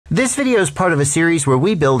This video is part of a series where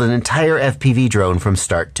we build an entire FPV drone from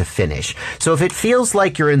start to finish. So if it feels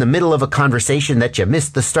like you're in the middle of a conversation that you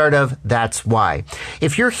missed the start of, that's why.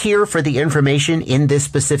 If you're here for the information in this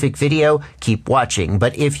specific video, keep watching.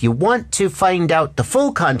 But if you want to find out the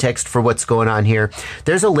full context for what's going on here,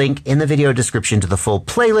 there's a link in the video description to the full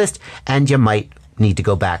playlist, and you might need to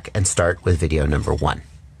go back and start with video number 1.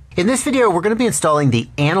 In this video, we're going to be installing the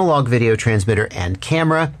analog video transmitter and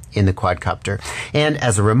camera in the quadcopter. And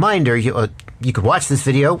as a reminder, you could watch this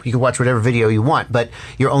video, you can watch whatever video you want, but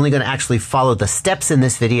you're only going to actually follow the steps in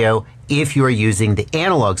this video if you are using the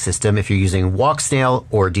analog system. If you're using Walksnail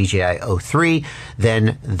or DJI-03,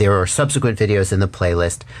 then there are subsequent videos in the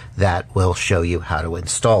playlist that will show you how to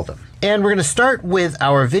install them. And we're going to start with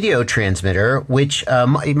our video transmitter, which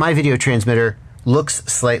my video transmitter looks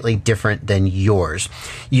slightly different than yours.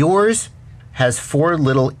 Yours has 4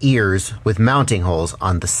 little ears with mounting holes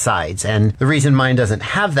on the sides. And the reason mine doesn't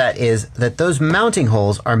have that is that those mounting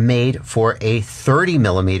holes are made for a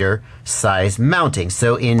 30mm size mounting.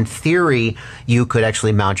 So in theory, you could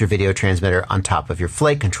actually mount your video transmitter on top of your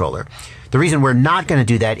flight controller. The reason we're not going to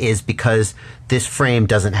do that is because this frame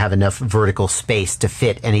doesn't have enough vertical space to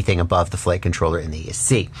fit anything above the flight controller in the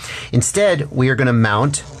ESC. Instead, we are going to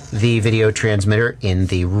mount the video transmitter in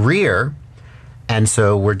the rear. And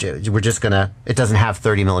so we're just going to, it doesn't have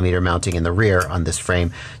 30mm mounting in the rear on this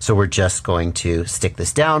frame, so we're just going to stick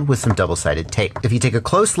this down with some double-sided tape. If you take a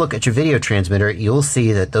close look at your video transmitter, you'll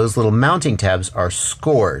see that those little mounting tabs are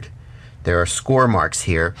scored. There are score marks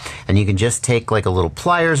here, and you can just take like a little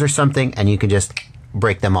pliers or something and you can just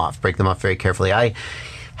break them off very carefully. I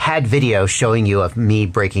had video showing you of me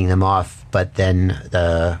breaking them off, but then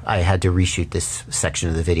I had to reshoot this section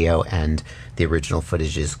of the video and the original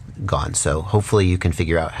footage is gone. So hopefully you can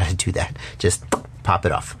figure out how to do that. Just pop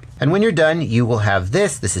it off. And when you're done, you will have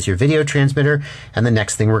this. This is your video transmitter. And the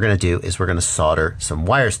next thing we're going to do is we're going to solder some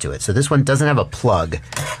wires to it. So this one doesn't have a plug.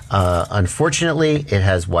 Unfortunately, it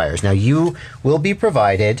has wires. Now you will be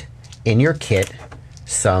provided in your kit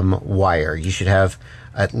some wire. You should have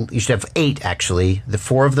 8 actually. The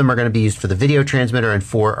 4 of them are going to be used for the video transmitter and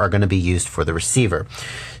 4 are going to be used for the receiver.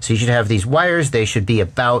 So you should have these wires. They should be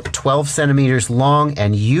about 12 centimeters long,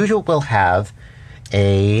 and you will have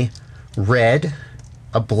a red,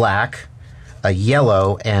 a black, a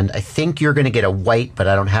yellow, and I think you're going to get a white, but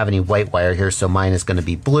I don't have any white wire here, so mine is going to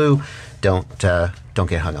be blue. Don't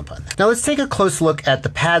get hung up on that. Now let's take a close look at the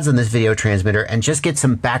pads on this video transmitter and just get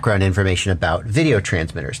some background information about video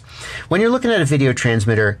transmitters. When you're looking at a video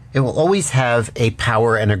transmitter, it will always have a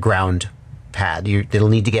power and a ground pad. It'll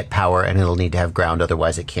need to get power and it'll need to have ground,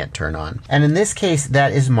 otherwise it can't turn on. And in this case,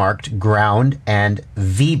 that is marked ground and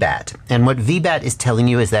VBAT. And what VBAT is telling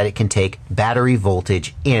you is that it can take battery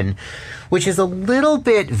voltage in, which is a little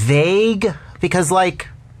bit vague because, like,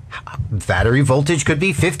 battery voltage could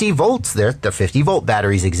be 50 volts. The 50 volt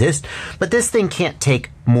batteries exist, but this thing can't take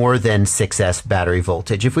more than 6S battery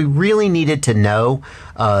voltage. If we really needed to know,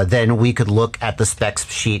 then we could look at the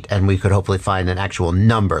specs sheet and we could hopefully find an actual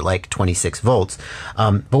number like 26 volts.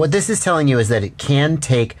 But what this is telling you is that it can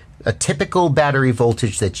take a typical battery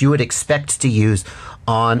voltage that you would expect to use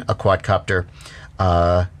on a quadcopter,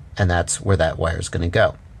 and that's where that wire is going to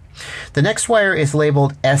go. The next wire is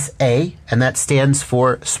labeled SA, and that stands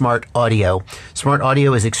for Smart Audio. Smart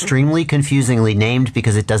Audio is extremely confusingly named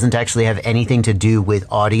because it doesn't actually have anything to do with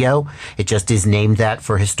audio. It just is named that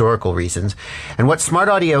for historical reasons. And what Smart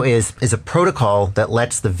Audio is a protocol that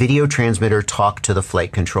lets the video transmitter talk to the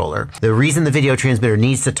flight controller. The reason the video transmitter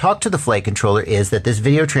needs to talk to the flight controller is that this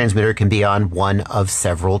video transmitter can be on one of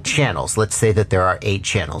several channels. Let's say that there are 8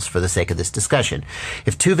 channels for the sake of this discussion.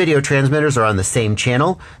 If 2 video transmitters are on the same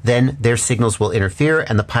channel, then their signals will interfere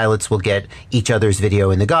and the pilots will get each other's video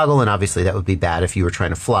in the goggle, and obviously that would be bad if you were trying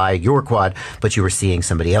to fly your quad but you were seeing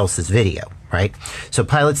somebody else's video, right? So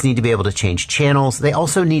pilots need to be able to change channels. They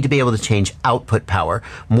also need to be able to change output power.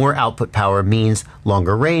 More output power means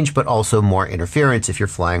longer range, but also more interference if you're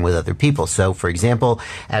flying with other people. So for example,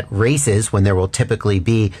 at races, when there will typically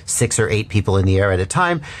be 6 or 8 people in the air at a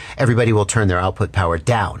time, everybody will turn their output power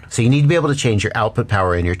down. So you need to be able to change your output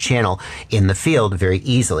power in your channel in the field very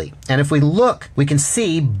easily. And if we look, we can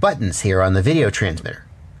see buttons here on the video transmitter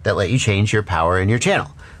that let you change your power in your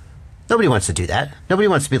channel. Nobody wants to do that. Nobody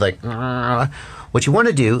wants to be like, "Argh." What you want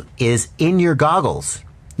to do is in your goggles,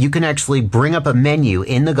 you can actually bring up a menu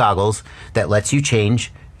in the goggles that lets you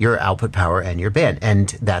change your output power and your band.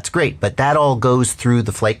 And that's great, but that all goes through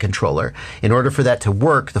the flight controller. In order for that to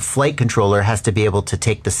work, the flight controller has to be able to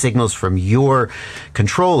take the signals from your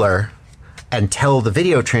controller and tell the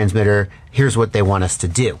video transmitter, here's what they want us to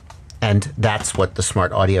do. And that's what the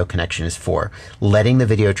smart audio connection is for, letting the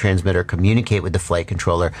video transmitter communicate with the flight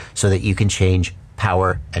controller so that you can change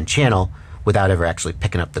power and channel without ever actually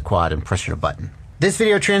picking up the quad and pressing a button. This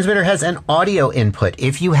video transmitter has an audio input.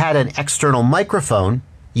 If you had an external microphone,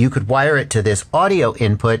 you could wire it to this audio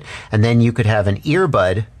input, and then you could have an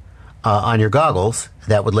earbud on your goggles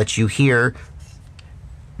that would let you hear.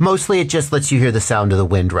 Mostly it just lets you hear the sound of the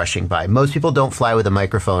wind rushing by. Most people don't fly with a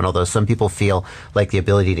microphone, although some people feel like the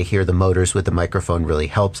ability to hear the motors with the microphone really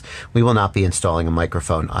helps. We will not be installing a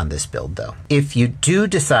microphone on this build though. If you do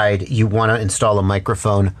decide you want to install a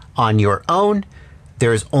microphone on your own,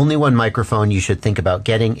 there is only one microphone you should think about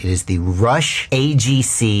getting. It is the Rush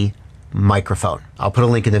AGC Microphone. I'll put a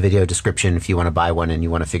link in the video description if you want to buy one and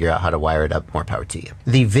you want to figure out how to wire it up. More power to you.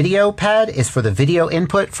 The video pad is for the video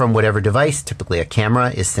input from whatever device. Typically a camera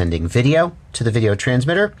is sending video to the video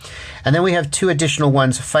transmitter. And then we have two additional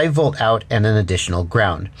ones, 5-volt out and an additional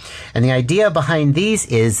ground. And the idea behind these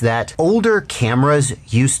is that older cameras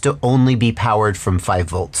used to only be powered from 5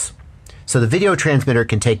 volts. So the video transmitter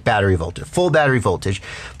can take battery voltage, full battery voltage,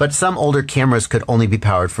 but some older cameras could only be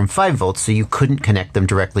powered from 5 volts, so you couldn't connect them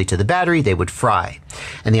directly to the battery, they would fry.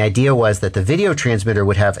 And the idea was that the video transmitter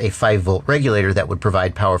would have a 5-volt regulator that would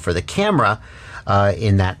provide power for the camera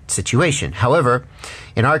in that situation. However,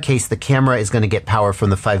 in our case, the camera is going to get power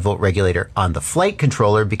from the 5-volt regulator on the flight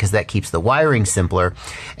controller because that keeps the wiring simpler,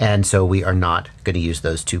 and so we are not going to use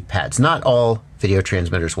those two pads. Not all video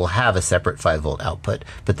transmitters will have a separate 5-volt output,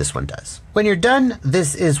 but this one does. When you're done,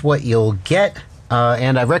 this is what you'll get.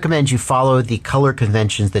 And I recommend you follow the color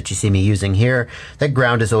conventions that you see me using here. That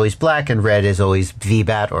ground is always black and red is always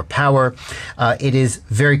VBAT or power. It is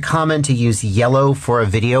very common to use yellow for a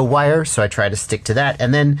video wire, so I try to stick to that.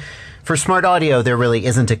 And then for smart audio, there really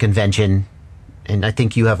isn't a convention. And I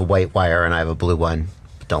think you have a white wire and I have a blue one.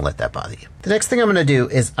 But don't let that bother you. The next thing I'm going to do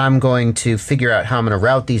is I'm going to figure out how I'm going to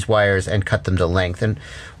route these wires and cut them to length. And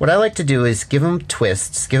what I like to do is give them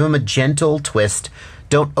twists, give them a gentle twist.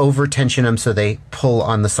 Don't over tension them so they pull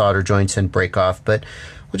on the solder joints and break off, but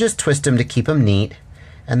we'll just twist them to keep them neat.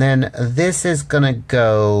 And then this is gonna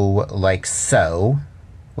go like so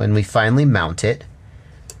when we finally mount it.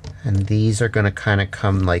 And these are gonna kind of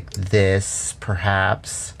come like this,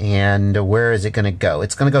 perhaps. And where is it gonna go?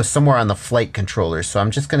 It's gonna go somewhere on the flight controller. So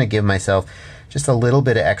I'm just gonna give myself just a little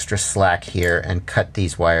bit of extra slack here and cut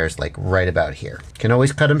these wires like right about here. Can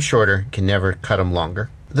always cut them shorter, can never cut them longer.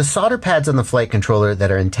 The solder pads on the flight controller that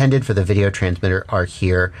are intended for the video transmitter are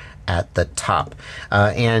here at the top.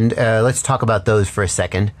 Let's talk about those for a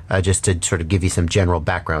second, just to sort of give you some general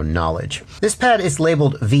background knowledge. This pad is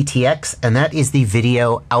labeled VTX, and that is the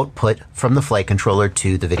video output from the flight controller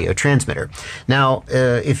to the video transmitter. Now,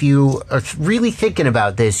 if you are really thinking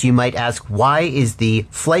about this, you might ask, why is the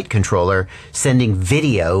flight controller sending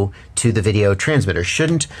video to the video transmitter?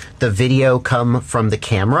 Shouldn't the video come from the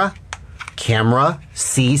camera? Camera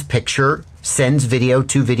sees picture, sends video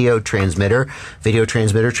to video transmitter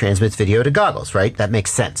transmits video to goggles, right? That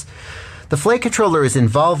makes sense. The flight controller is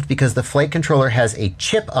involved because the flight controller has a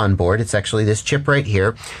chip on board. It's actually this chip right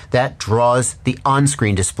here that draws the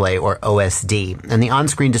on-screen display, or OSD. And the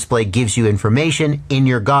on-screen display gives you information in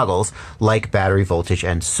your goggles like battery voltage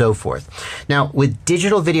and so forth. Now, with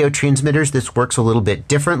digital video transmitters, this works a little bit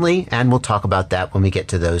differently, and we'll talk about that when we get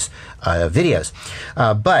to those videos.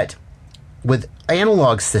 But with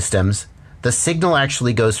analog systems, the signal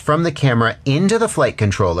actually goes from the camera into the flight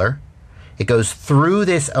controller. It goes through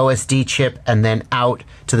this OSD chip and then out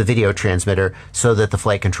to the video transmitter so that the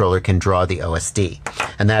flight controller can draw the OSD.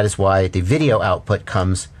 And that is why the video output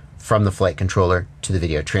comes from the flight controller to the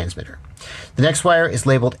video transmitter. The next wire is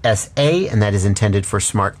labeled SA, and that is intended for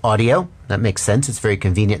smart audio. That makes sense. It's very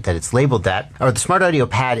convenient that it's labeled that. Or the smart audio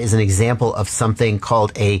pad is an example of something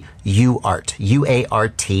called a UART,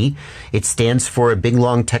 U-A-R-T. It stands for a big,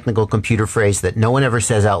 long technical computer phrase that no one ever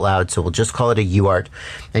says out loud, so we'll just call it a UART.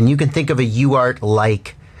 And you can think of a UART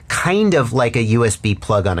like kind of like a USB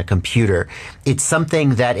plug on a computer. It's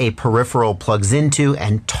something that a peripheral plugs into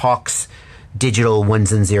and talks digital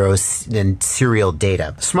ones and zeros and serial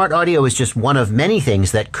data. Smart audio is just one of many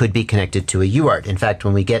things that could be connected to a UART. In fact,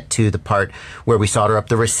 when we get to the part where we solder up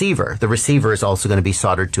the receiver is also going to be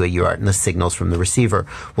soldered to a UART, and the signals from the receiver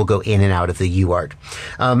will go in and out of the UART.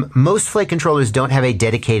 Most flight controllers don't have a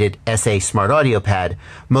dedicated SA smart audio pad.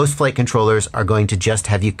 Most flight controllers are going to just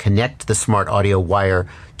have you connect the smart audio wire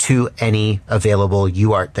to any available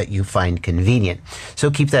UART that you find convenient. So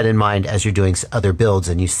keep that in mind as you're doing other builds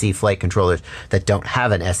and you see flight controllers that don't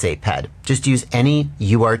have an SA pad. Just use any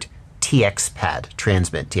UART TX pad,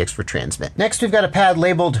 transmit, TX for transmit. Next, we've got a pad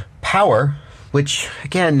labeled power. which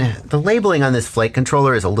again, the labeling on this flight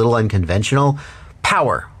controller is a little unconventional.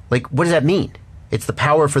 Power, like what does that mean? It's the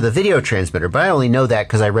power for the video transmitter, but I only know that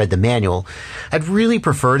because I read the manual. I'd really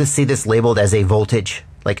prefer to see this labeled as a voltage,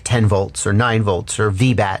 like 10 volts or 9 volts or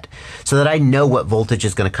VBAT, so that I know what voltage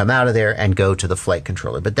is going to come out of there and go to the flight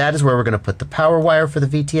controller. But that is where we're going to put the power wire for the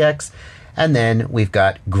VTX, and then we've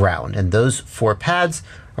got ground. And those 4 pads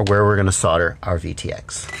are where we're going to solder our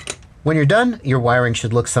VTX. When you're done, your wiring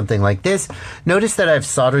should look something like this. Notice that I've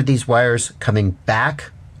soldered these wires coming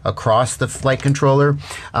back across the flight controller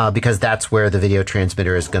because that's where the video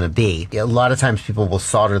transmitter is going to be. A lot of times people will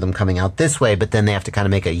solder them coming out this way, but then they have to kind of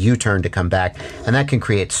make a U-turn to come back, and that can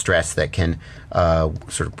create stress that can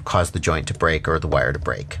sort of cause the joint to break or the wire to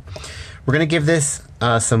break. We're going to give this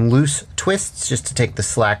some loose twists just to take the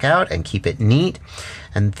slack out and keep it neat,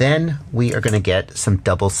 and then we are going to get some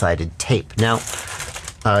double-sided tape. Now,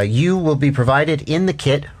 you will be provided in the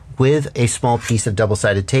kit with a small piece of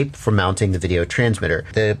double-sided tape for mounting the video transmitter.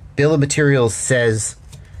 The bill of materials says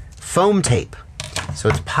foam tape, so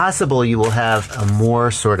it's possible you will have a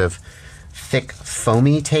more sort of thick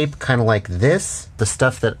foamy tape, kind of like this. The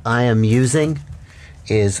stuff that I am using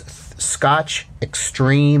is Scotch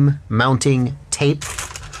Extreme Mounting Tape.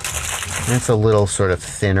 And it's a little sort of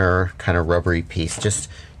thinner, kind of rubbery piece. Just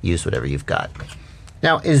use whatever you've got.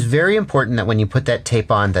 Now, it is very important that when you put that tape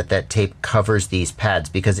on, that tape covers these pads,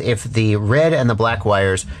 because if the red and the black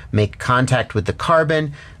wires make contact with the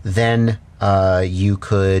carbon, then you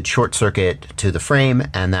could short circuit to the frame,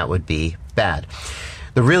 and that would be bad.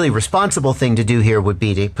 The really responsible thing to do here would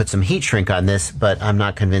be to put some heat shrink on this, but I'm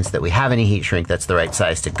not convinced that we have any heat shrink that's the right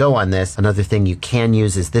size to go on this. Another thing you can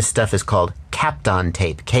use is this stuff is called Kapton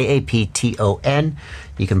tape, K-A-P-T-O-N.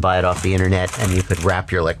 You can buy it off the internet, and you could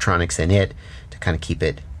wrap your electronics in it to kind of keep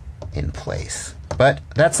it in place. But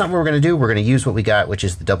that's not what we're going to do. We're going to use what we got, which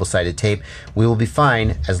is the double-sided tape. We will be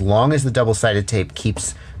fine as long as the double-sided tape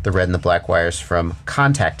keeps the red and the black wires from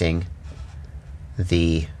contacting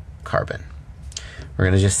the carbon. We're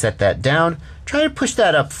going to just set that down. Try to push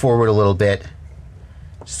that up forward a little bit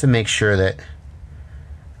just to make sure that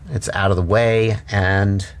it's out of the way,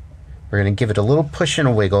 and we're going to give it a little push and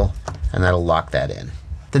a wiggle, and that'll lock that in.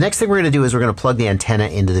 The next thing we're going to do is we're going to plug the antenna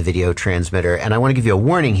into the video transmitter, and I want to give you a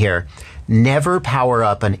warning here. Never power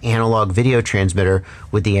up an analog video transmitter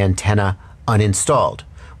with the antenna uninstalled.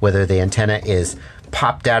 Whether the antenna is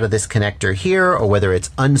popped out of this connector here, or whether it's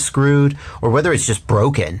unscrewed, or whether it's just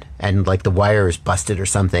broken and like the wire is busted or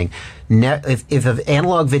something. If an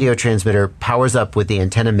analog video transmitter powers up with the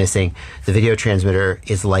antenna missing, the video transmitter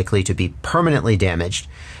is likely to be permanently damaged.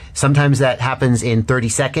 Sometimes that happens in 30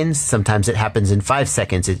 seconds, sometimes it happens in 5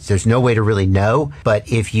 seconds. There's no way to really know, but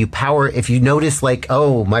if you notice like,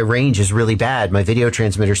 oh, my range is really bad, my video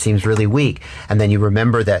transmitter seems really weak, and then you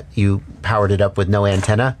remember that you powered it up with no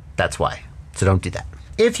antenna, that's why. So don't do that.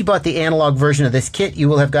 If you bought the analog version of this kit, you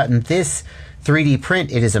will have gotten this 3D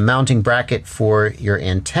print. It is a mounting bracket for your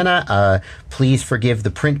antenna. Please forgive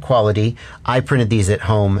the print quality. I printed these at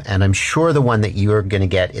home, and I'm sure the one that you're going to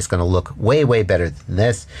get is going to look way, way better than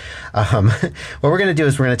this. What we're going to do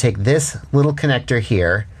is we're going to take this little connector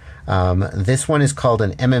here. This one is called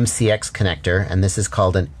an MMCX connector, and this is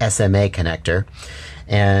called an SMA connector.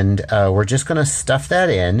 And we're just going to stuff that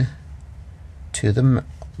in to the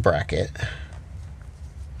bracket.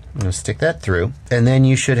 I'm going to stick that through, and then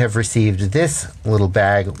you should have received this little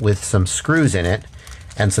bag with some screws in it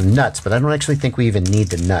and some nuts, but I don't actually think we even need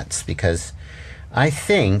the nuts, because I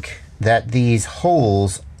think that these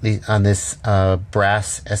holes on this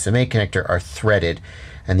brass SMA connector are threaded,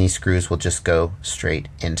 and these screws will just go straight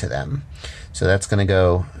into them. So that's going to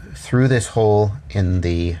go through this hole in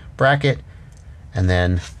the bracket, and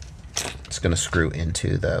then it's going to screw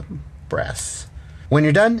into the brass. When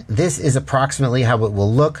you're done, this is approximately how it will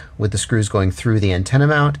look, with the screws going through the antenna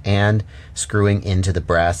mount and screwing into the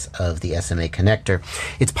brass of the SMA connector.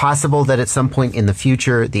 It's possible that at some point in the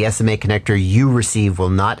future, the SMA connector you receive will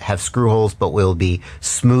not have screw holes, but will be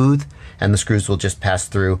smooth, and the screws will just pass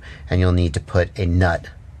through, and you'll need to put a nut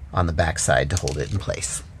on the back side to hold it in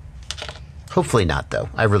place. Hopefully not, though.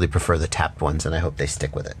 I really prefer the tapped ones, and I hope they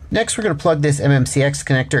stick with it. Next, we're going to plug this MMCX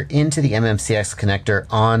connector into the MMCX connector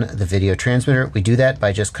on the video transmitter. We do that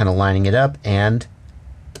by just kind of lining it up, and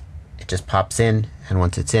it just pops in, and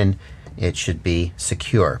once it's in, it should be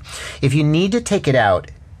secure. If you need to take it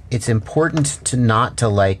out, it's important to not to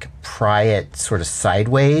like pry it sort of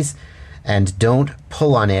sideways, and don't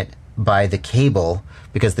pull on it by the cable,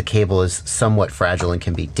 because the cable is somewhat fragile and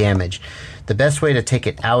can be damaged. The best way to take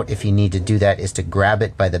it out, if you need to do that, is to grab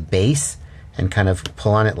it by the base and kind of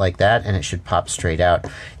pull on it like that, and it should pop straight out.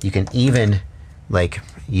 You can even like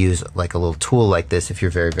use like a little tool like this if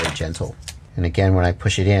you're very, very gentle. And again, when I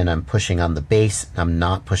push it in, I'm pushing on the base. I'm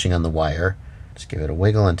not pushing on the wire. Just give it a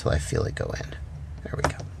wiggle until I feel it go in. There we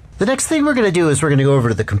go. The next thing we're going to do is we're going to go over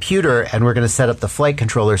to the computer and we're going to set up the flight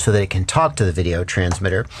controller so that it can talk to the video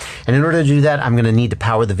transmitter. And in order to do that, I'm going to need to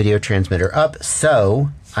power the video transmitter up. So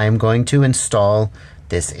I'm going to install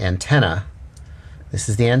this antenna. This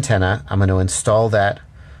is the antenna. I'm going to install that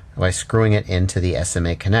by screwing it into the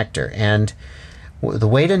SMA connector. And the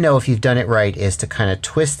way to know if you've done it right is to kind of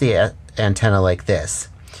twist the antenna like this.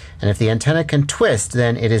 And if the antenna can twist,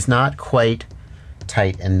 then it is not quite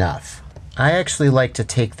tight enough. I actually like to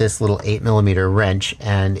take this little 8mm wrench,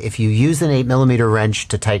 and if you use an 8mm wrench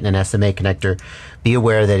to tighten an SMA connector, be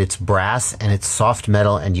aware that it's brass and it's soft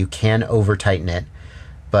metal and you can over tighten it.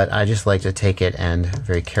 But I just like to take it and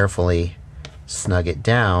very carefully snug it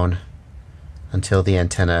down until the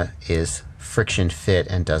antenna is friction fit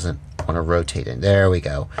and doesn't want to rotate it. There we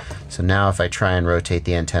go. So now if I try and rotate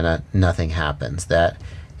the antenna, nothing happens. That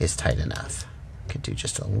is tight enough. Could do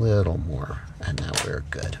just a little more, and now we're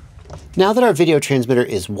good. Now that our video transmitter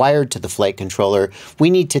is wired to the flight controller, we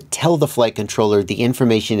need to tell the flight controller the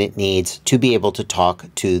information it needs to be able to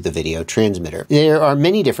talk to the video transmitter. There are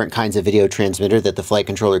many different kinds of video transmitter that the flight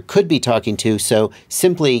controller could be talking to, so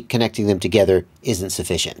simply connecting them together isn't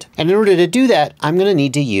sufficient. And in order to do that, I'm going to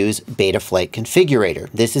need to use Beta Flight Configurator.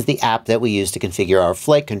 This is the app that we use to configure our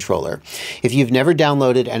flight controller. If you've never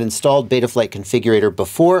downloaded and installed Beta Flight Configurator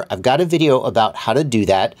before, I've got a video about how to do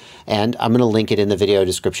that, and I'm going to link it in the video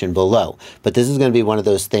description below. But this is going to be one of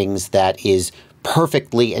those things that is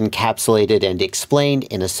perfectly encapsulated and explained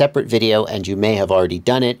in a separate video, and you may have already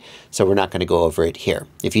done it, so we're not going to go over it here.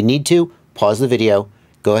 If you need to, pause the video,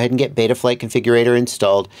 go ahead and get Beta Flight Configurator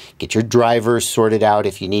installed, get your drivers sorted out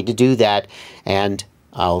if you need to do that, and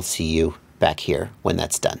I'll see you back here when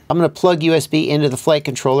that's done. I'm going to plug USB into the flight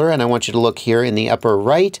controller, and I want you to look here in the upper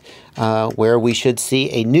right where we should see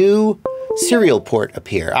a new serial port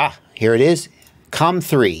appear. Here it is,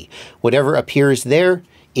 COM3. Whatever appears there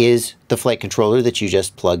is the flight controller that you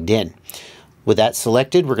just plugged in. With that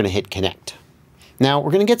selected, we're going to hit connect. Now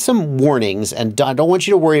we're going to get some warnings, and I don't want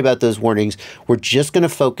you to worry about those warnings. We're just going to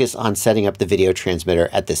focus on setting up the video transmitter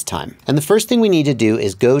at this time. And the first thing we need to do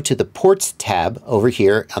is go to the Ports tab over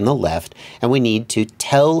here on the left, and we need to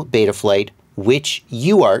tell Betaflight which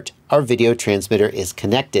UART our video transmitter is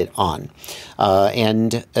connected on.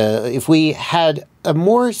 If we had a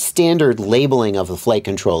more standard labeling of the flight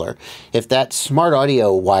controller, if that smart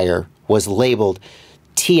audio wire was labeled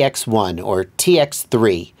TX1 or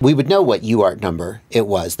TX3, we would know what UART number it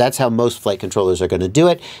was. That's how most flight controllers are going to do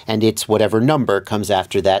it, and it's whatever number comes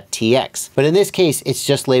after that TX. But in this case, it's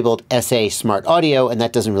just labeled SA Smart Audio, and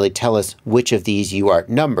that doesn't really tell us which of these UART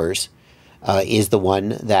numbers is the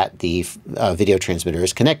one that the video transmitter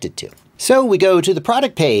is connected to. So we go to the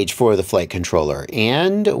product page for the flight controller,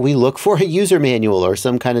 and we look for a user manual or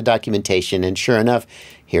some kind of documentation, and sure enough,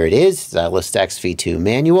 here it is, Zylostax V2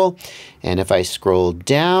 manual. And if I scroll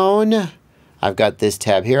down, I've got this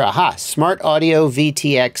tab here. Aha, Smart Audio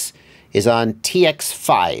VTX is on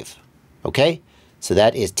TX5. Okay, so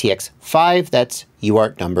that is TX5, that's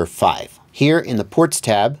UART number 5. Here in the Ports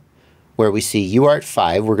tab, where we see UART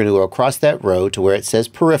 5, we're going to go across that row to where it says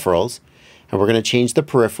Peripherals, and we're going to change the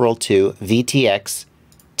peripheral to VTX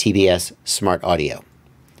TBS Smart Audio.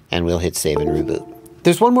 And we'll hit Save and Reboot.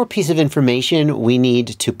 There's one more piece of information we need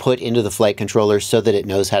to put into the flight controller so that it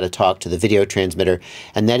knows how to talk to the video transmitter,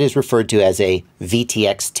 and that is referred to as a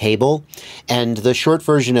vtxtable. And the short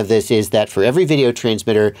version of this is that for every video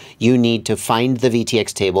transmitter, you need to find the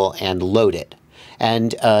vtxtable and load it.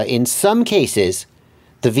 And in some cases,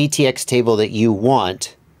 the vtxtable that you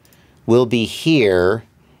want will be here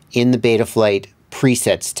in the Betaflight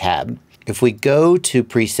Presets tab. If we go to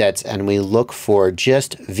presets and we look for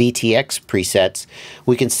just VTX presets,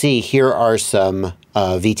 we can see here are some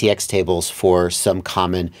VTX tables for some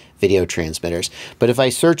common video transmitters. But if I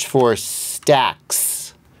search for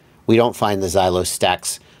stacks, we don't find the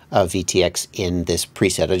Zylostax VTX in this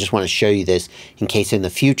preset. I just want to show you this in case in the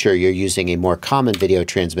future you're using a more common video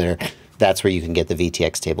transmitter. That's where you can get the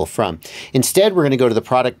VTX table from. Instead, we're going to go to the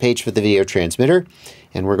product page for the video transmitter,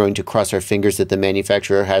 and we're going to cross our fingers that the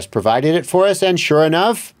manufacturer has provided it for us, and sure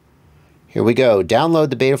enough, here we go.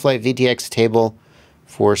 Download the Betaflight VTX table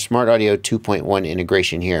for Smart Audio 2.1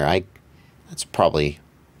 integration here. That's probably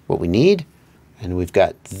what we need, and we've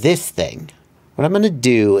got this thing. What I'm going to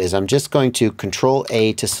do is I'm just going to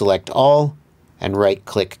Control-A to select all, and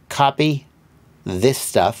right-click Copy this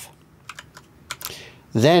stuff.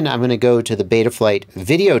 Then I'm going to go to the Betaflight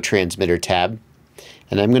Video Transmitter tab,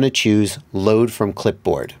 and I'm going to choose Load from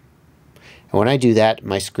Clipboard. And when I do that,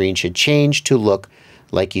 my screen should change to look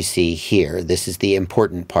like you see here. This is the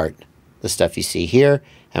important part, the stuff you see here.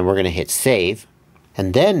 And we're going to hit save.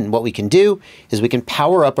 And then what we can do is we can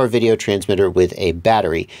power up our video transmitter with a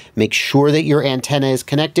battery. Make sure that your antenna is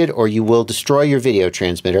connected or you will destroy your video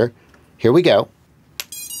transmitter. Here we go.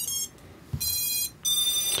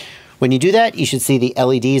 When you do that, you should see the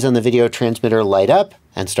LEDs on the video transmitter light up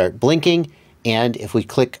and start blinking. And if we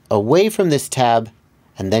click away from this tab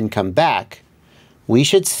and then come back, we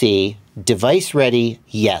should see device ready,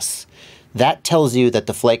 yes. That tells you that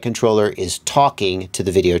the flight controller is talking to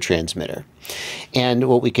the video transmitter. And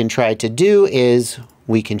what we can try to do is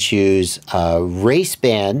we can choose race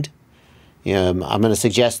band. I'm going to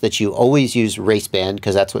suggest that you always use race band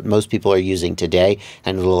because that's what most people are using today,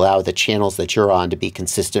 and it'll allow the channels that you're on to be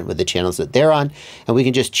consistent with the channels that they're on. And we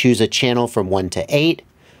can just choose a channel from 1 to 8.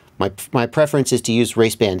 My preference is to use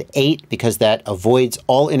race band 8 because that avoids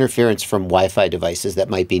all interference from Wi-Fi devices that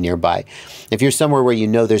might be nearby. If you're somewhere where you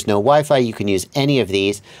know there's no Wi-Fi, you can use any of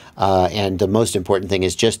these. And the most important thing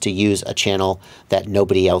is just to use a channel that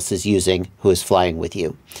nobody else is using who is flying with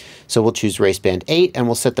you. So we'll choose race band 8 and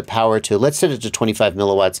we'll set the power to, let's set it to 25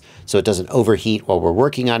 milliwatts so it doesn't overheat while we're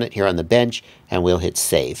working on it here on the bench, and we'll hit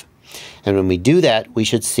save. And when we do that, we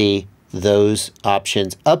should see those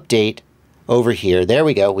options update over here. There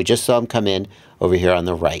we go. We just saw them come in over here on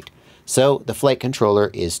the right. So the flight controller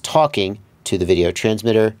is talking to the video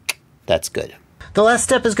transmitter. That's good. The last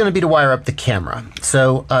step is going to be to wire up the camera.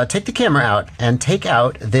 So take the camera out and take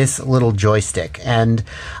out this little joystick. And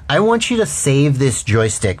I want you to save this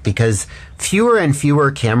joystick because fewer and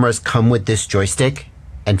fewer cameras come with this joystick.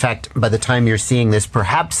 In fact, by the time you're seeing this,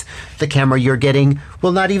 perhaps the camera you're getting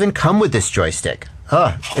will not even come with this joystick.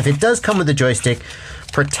 If it does come with the joystick,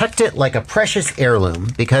 protect it like a precious heirloom,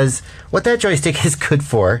 because what that joystick is good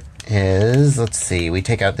for is, let's see, we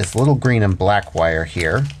take out this little green and black wire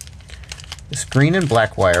here. This green and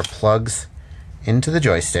black wire plugs into the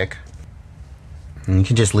joystick, and you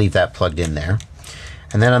can just leave that plugged in there.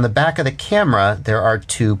 And then on the back of the camera, there are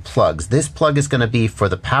 2 plugs. This plug is going to be for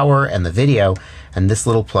the power and the video, and this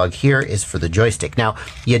little plug here is for the joystick. Now,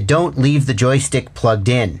 you don't leave the joystick plugged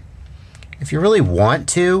in. If you really want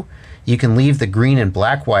to, you can leave the green and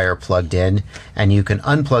black wire plugged in, and you can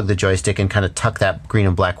unplug the joystick and kind of tuck that green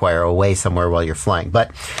and black wire away somewhere while you're flying.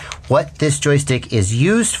 But what this joystick is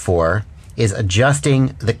used for is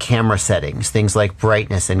adjusting the camera settings, things like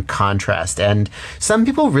brightness and contrast. And some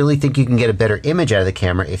people really think you can get a better image out of the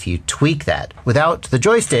camera if you tweak that. Without the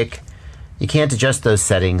joystick, you can't adjust those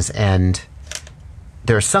settings, and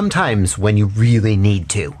there are some times when you really need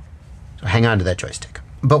to. So hang on to that joystick.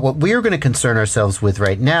 But what we're going to concern ourselves with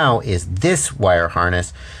right now is this wire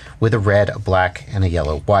harness with a red, a black, and a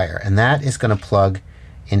yellow wire. And that is going to plug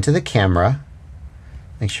into the camera.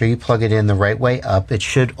 Make sure you plug it in the right way up. It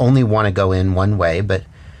should only want to go in one way, but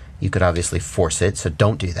you could obviously force it, so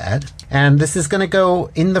don't do that. And this is going to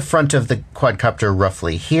go in the front of the quadcopter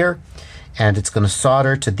roughly here, and it's going to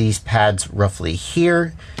solder to these pads roughly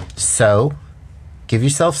here. So give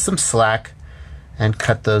yourself some slack and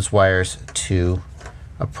cut those wires to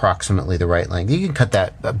approximately the right length. You can cut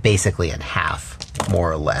that basically in half,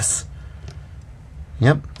 more or less.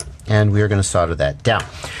 Yep. And we are going to solder that down.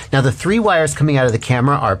 Now the 3 wires coming out of the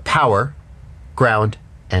camera are power, ground,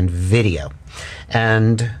 and video.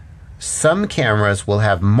 And some cameras will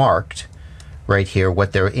have marked right here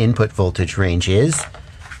what their input voltage range is.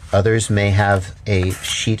 Others may have a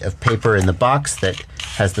sheet of paper in the box that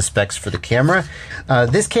has the specs for the camera.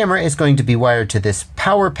 This camera is going to be wired to this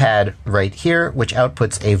power pad right here, which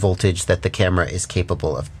outputs a voltage that the camera is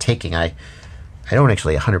capable of taking. I don't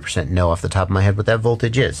actually 100% know off the top of my head what that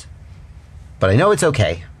voltage is, but I know it's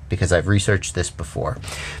okay because I've researched this before.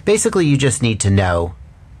 Basically, you just need to know,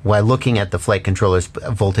 while looking at the flight controller's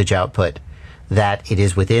voltage output, that it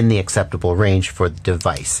is within the acceptable range for the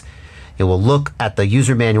device. It will look at the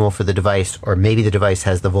user manual for the device, or maybe the device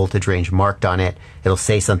has the voltage range marked on it. It'll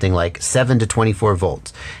say something like 7 to 24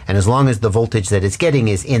 volts. And as long as the voltage that it's getting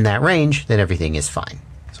is in that range, then everything is fine.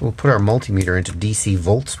 So we'll put our multimeter into DC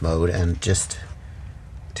volts mode and just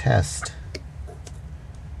test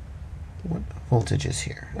what voltage is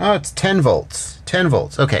here. Oh, it's 10 volts. 10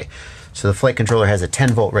 volts. Okay. So the flight controller has a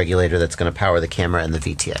 10 volt regulator that's going to power the camera and the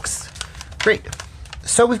VTX. Great.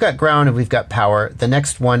 So we've got ground and we've got power. The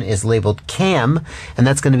next one is labeled cam, and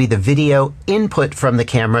that's going to be the video input from the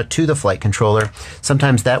camera to the flight controller.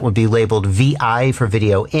 Sometimes that would be labeled VI for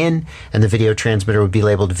video in, and the video transmitter would be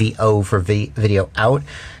labeled VO for video out.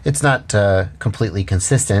 It's not completely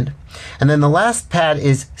consistent. And then the last pad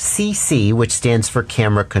is CC, which stands for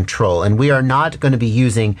camera control, and we are not going to be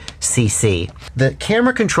using CC. The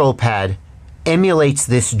camera control pad emulates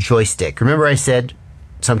this joystick. Remember I said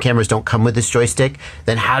some cameras don't come with this joystick?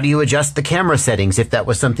 Then how do you adjust the camera settings if that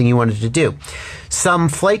was something you wanted to do? Some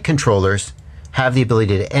flight controllers have the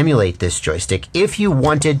ability to emulate this joystick. If you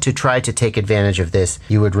wanted to try to take advantage of this,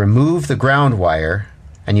 you would remove the ground wire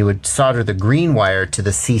and you would solder the green wire to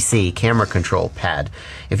the CC, camera control pad.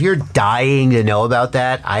 If you're dying to know about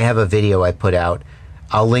that, I have a video I put out.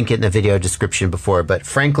 I'll link it in the video description before, but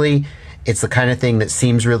frankly, it's the kind of thing that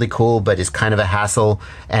seems really cool, but is kind of a hassle,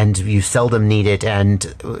 and you seldom need it,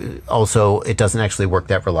 and also it doesn't actually work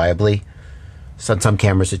that reliably. So on some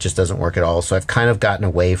cameras, it just doesn't work at all, so I've kind of gotten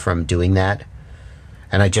away from doing that,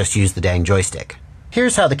 and I just use the dang joystick.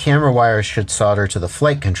 Here's how the camera wires should solder to the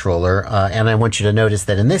flight controller, and I want you to notice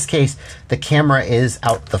that in this case, the camera is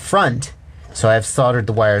out the front, so I've soldered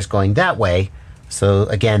the wires going that way, so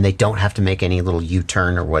again, they don't have to make any little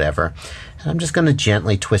U-turn or whatever. And I'm just going to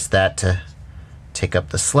gently twist that to take up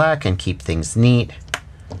the slack and keep things neat.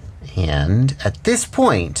 And at this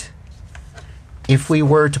point, if we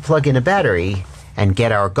were to plug in a battery and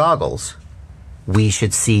get our goggles, we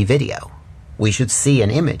should see video. We should see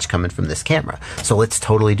an image coming from this camera. So let's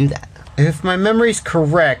totally do that. If my memory's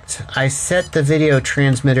correct, I set the video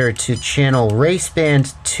transmitter to channel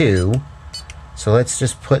raceband 2. So let's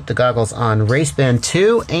just put the goggles on raceband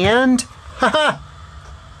 2 and, haha,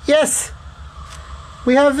 yes,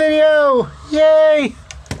 we have video, yay,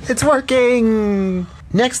 it's working.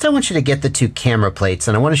 Next, I want you to get the two camera plates,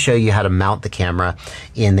 and I want to show you how to mount the camera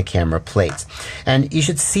in the camera plates. And you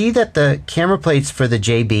should see that the camera plates for the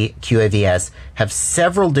JB QAVS have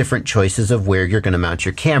several different choices of where you're going to mount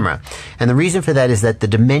your camera. And the reason for that is that the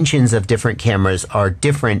dimensions of different cameras are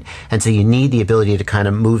different, and so you need the ability to kind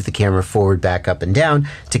of move the camera forward, back, up, and down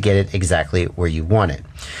to get it exactly where you want it.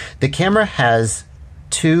 The camera has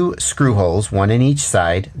two screw holes, one in each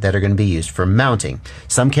side, that are going to be used for mounting.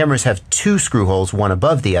 Some cameras have two screw holes, one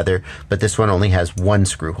above the other, but this one only has one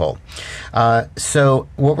screw hole. So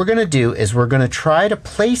what we're going to do is we're going to try to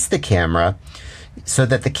place the camera so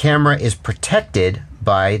that the camera is protected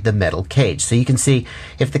by the metal cage. So you can see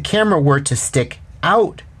if the camera were to stick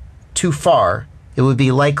out too far, it would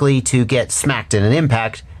be likely to get smacked in an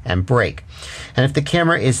impact and break. And if the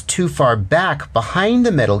camera is too far back behind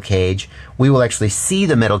the metal cage, we will actually see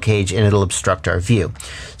the metal cage and it'll obstruct our view.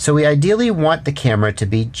 So we ideally want the camera to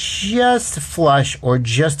be just flush or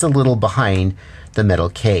just a little behind the metal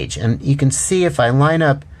cage. And you can see if I line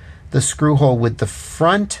up the screw hole with the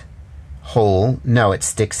front hole, no, it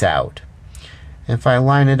sticks out. If I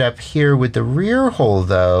line it up here with the rear hole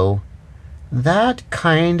though, that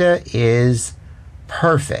kinda is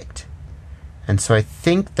perfect. And so I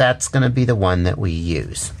think that's going to be the one that we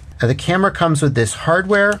use. Now the camera comes with this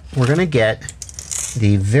hardware. We're going to get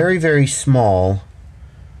the very, very small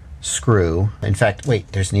screw. In fact, wait,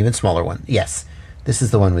 there's an even smaller one. Yes, this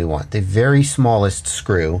is the one we want, the very smallest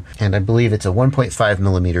screw. And I believe it's a 1.5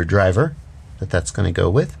 millimeter driver that's going to go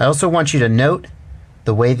with. I also want you to note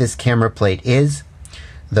the way this camera plate is.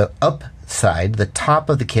 The up side, the top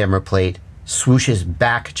of the camera plate, swooshes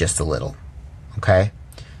back just a little, okay?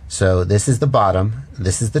 So this is the bottom,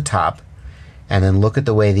 this is the top, and then look at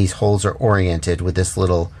the way these holes are oriented with this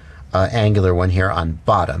little angular one here on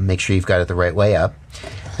bottom. Make sure you've got it the right way up.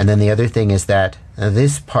 And then the other thing is that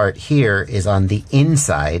this part here is on the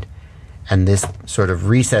inside, and this sort of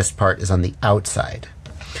recessed part is on the outside.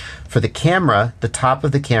 For the camera, the top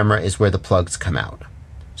of the camera is where the plugs come out.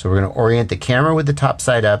 So we're going to orient the camera with the top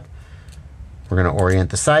side up. We're going to orient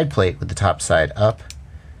the side plate with the top side up,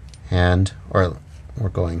 and we're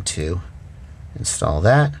going to install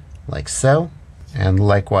that like so, and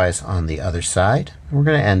likewise on the other side. We're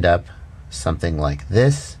going to end up something like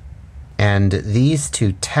this, and these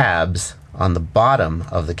two tabs on the bottom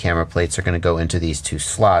of the camera plates are going to go into these two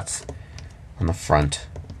slots on the front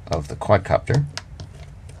of the quadcopter.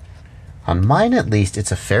 On mine at least,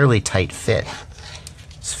 it's a fairly tight fit.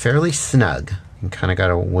 It's fairly snug. You kind of got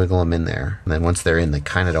to wiggle them in there, and then once they're in, they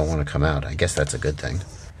kind of don't want to come out. I guess that's a good thing.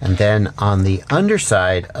 And then on the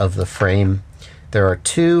underside of the frame, there are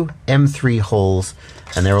two M3 holes,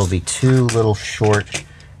 and there will be two little short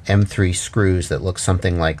M3 screws that look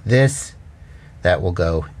something like this that will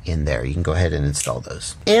go in there. You can go ahead and install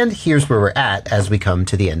those. And here's where we're at as we come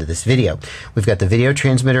to the end of this video. We've got the video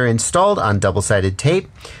transmitter installed on double-sided tape.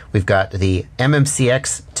 We've got the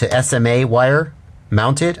MMCX to SMA wire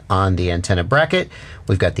mounted on the antenna bracket.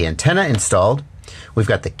 We've got the antenna installed. We've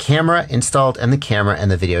got the camera installed, and the camera and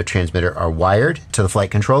the video transmitter are wired to the flight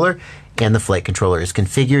controller, and the flight controller is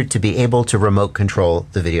configured to be able to remote control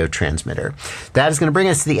the video transmitter. That is going to bring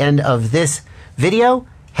us to the end of this video,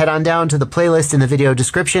 head on down to the playlist in the video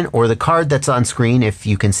description or the card that's on screen if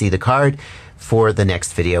you can see the card for the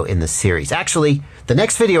next video in the series. Actually, the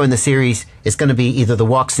next video in the series is going to be either the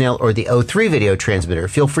walk snail or the O3 video transmitter.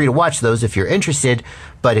 Feel free to watch those if you're interested,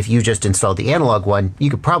 but if you just installed the analog one, you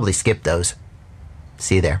could probably skip those.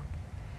 See you there.